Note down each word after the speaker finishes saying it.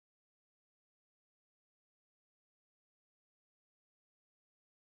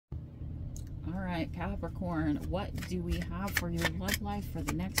All right, Capricorn, what do we have for your love life for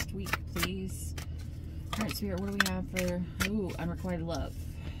the next week, please? All right, Spirit, what do we have for, unrequited love?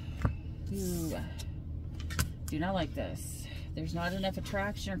 Ooh, do not like this. There's not enough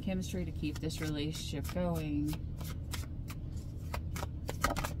attraction or chemistry to keep this relationship going.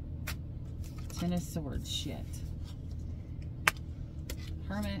 Ten of Swords, shit.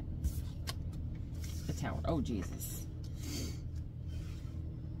 Hermit. The Tower. Oh, Jesus.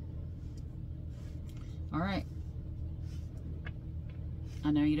 All right.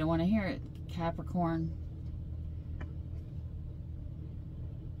 I know you don't want to hear it, Capricorn.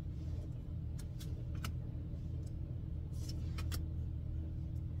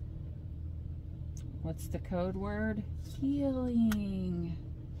 What's the code word? Healing.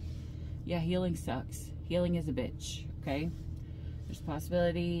 Yeah, healing sucks. Healing is a bitch, okay? There's a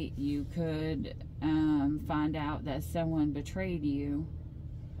possibility you could find out that someone betrayed you.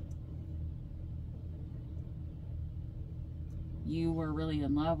 You were really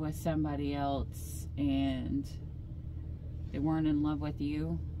in love with somebody else and they weren't in love with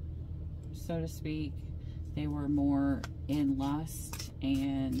you, so to speak. They were more in lust,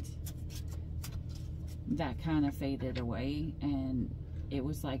 and that kind of away, and it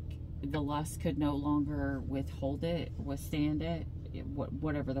was like the lust could no longer withstand it,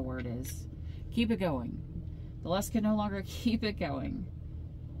 whatever the word is. Keep it going. The lust could no longer keep it going.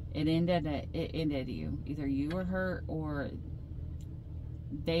 It ended you. Either you were hurt or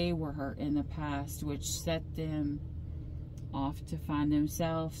they were hurt in the past, which set them off to find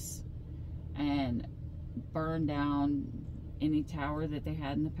themselves and burn down any tower that they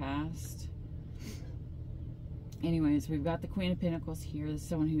had in the past. Anyways, we've got the Queen of Pentacles here. This is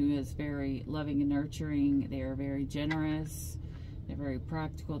someone who is very loving and nurturing. They are very generous. They're very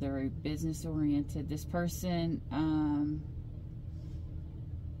practical. They're very business oriented. This person,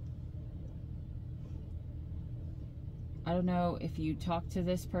 I don't know if you talk to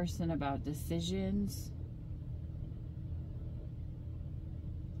this person about decisions,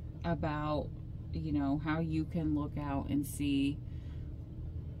 about, you know, how you can look out and see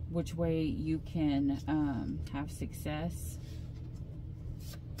which way you can have success.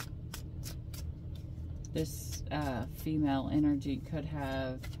 This female energy could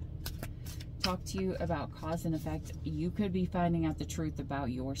have talked to you about cause and effect. You could be finding out the truth about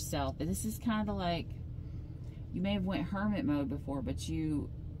yourself. But this is kind of like, you may have went hermit mode before, but you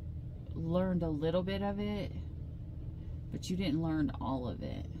learned a little bit of it, but you didn't learn all of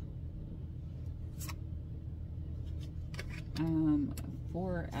it.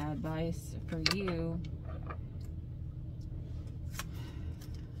 For advice for you,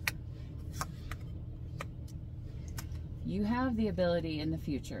 you have the ability in the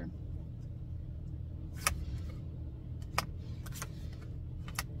future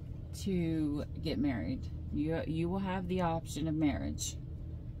to get married. You will have the option of marriage,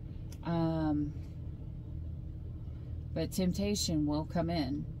 but temptation will come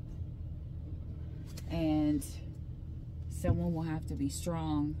in, and someone will have to be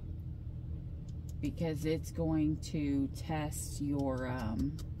strong, because it's going to test your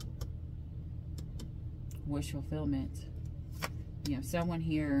wish fulfillment. You know, someone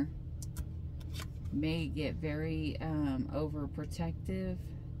here may get very overprotective.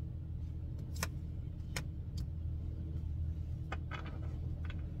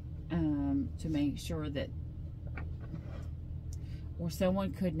 To make sure that, or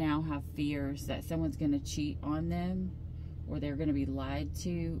someone could now have fears that someone's going to cheat on them, or they're going to be lied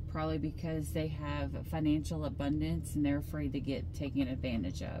to, probably because they have financial abundance and they're afraid to get taken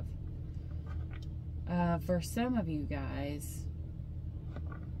advantage of. For some of you guys,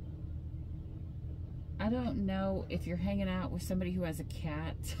 I don't know if you're hanging out with somebody who has a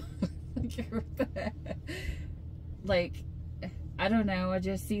cat. Like, I don't know. I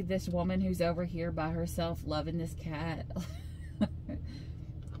just see this woman who's over here by herself loving this cat.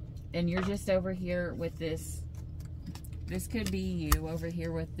 And you're just over here with this. This could be you over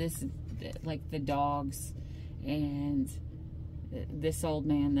here with this, like the dogs and this old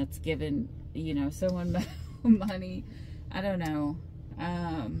man that's given, you know, someone money. I don't know.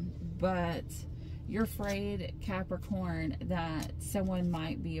 But you're afraid, Capricorn, that someone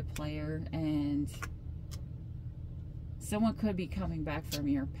might be a player, and someone could be coming back from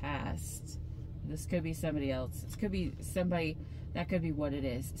your past. This could be somebody else. This could be somebody, that could be what it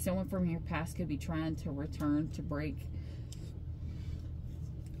is. Someone from your past could be trying to return to break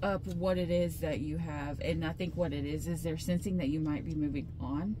up what it is that you have. And I think what it is they're sensing that you might be moving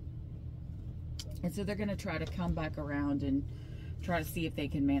on. And so they're going to try to come back around and try to see if they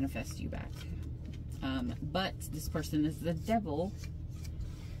can manifest you back. But this person is the devil.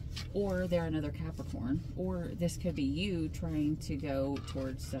 or they're another Capricorn, or this could be you trying to go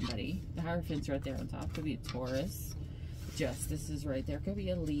towards somebody. The Hierophant's right there on top. Could be a Taurus. Justice is right there. Could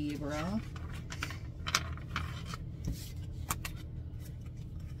be a Libra.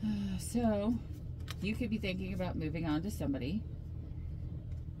 So you could be thinking about moving on to somebody.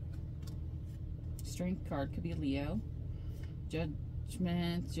 Strength card could be Leo.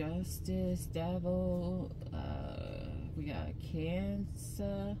 Judgment, Justice, Devil. We got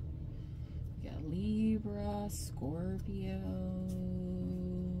Cancer. We got Libra, Scorpio.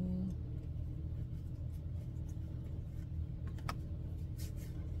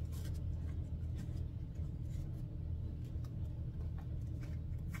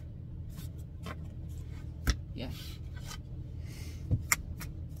 Yeah.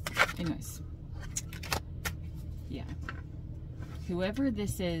 Anyways. Yeah. Whoever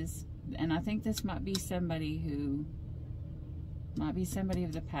this is, and I think this might be somebody who might be somebody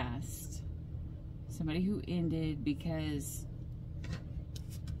of the past. Somebody who ended because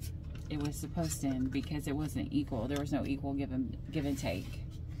it was supposed to end, because it wasn't equal. There was no equal give and take.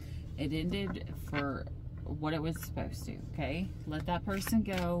 It ended for what it was supposed to, okay? Let that person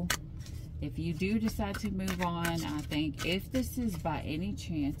go. If you do decide to move on, I think if this is by any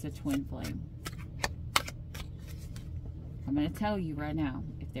chance a twin flame, I'm going to tell you right now,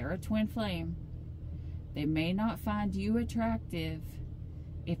 if they're a twin flame, they may not find you attractive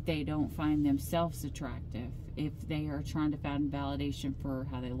if they don't find themselves attractive. If they are trying to find validation for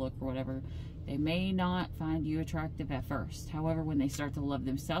how they look or whatever, they may not find you attractive at first. However, when they start to love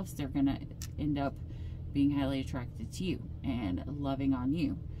themselves, they're going to end up being highly attracted to you and loving on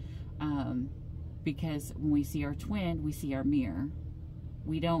you. Because when we see our twin, we see our mirror.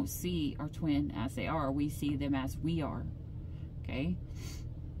 We don't see our twin as they are. We see them as we are. Okay?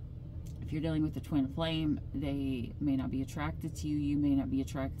 If you're dealing with a twin flame, they may not be attracted to you. You may not be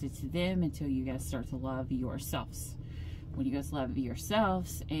attracted to them until you guys start to love yourselves. When you guys love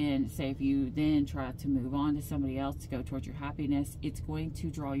yourselves, and say if you then try to move on to somebody else to go towards your happiness, it's going to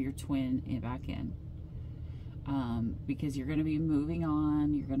draw your twin back in. Because you're going to be moving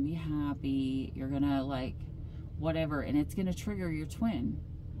on, you're going to be happy, you're going to like whatever, and it's going to trigger your twin,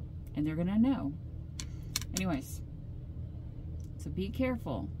 and they're going to know. Anyways, so be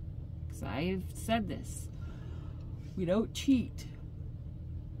careful, because I've said this. We don't cheat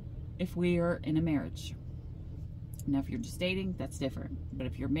if we are in a marriage. Now, if you're just dating, that's different. But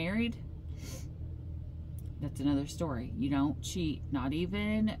if you're married, that's another story. You don't cheat, not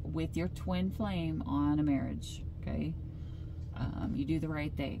even with your twin flame on a marriage, okay? You do the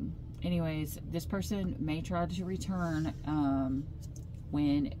right thing. Anyways, this person may try to return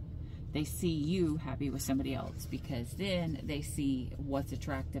when they see you happy with somebody else, because then they see what's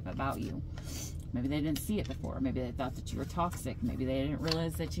attractive about you. Maybe they didn't see it before. Maybe they thought that you were toxic. Maybe they didn't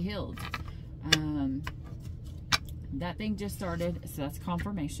realize that you healed. That thing just started, so that's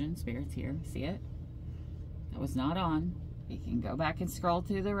confirmation. Spirit's here. See it? That was not on. You can go back and scroll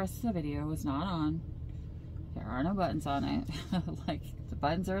through the rest of the video. It was not on. There are no buttons on it. Like, the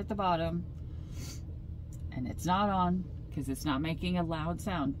buttons are at the bottom. And it's not on because it's not making a loud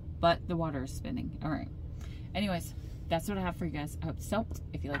sound, but the water is spinning. Alright. Anyways, that's what I have for you guys. I hope it's helped.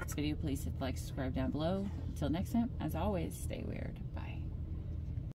 If you like this video, please hit the like, subscribe down below. Until next time, as always, stay weird.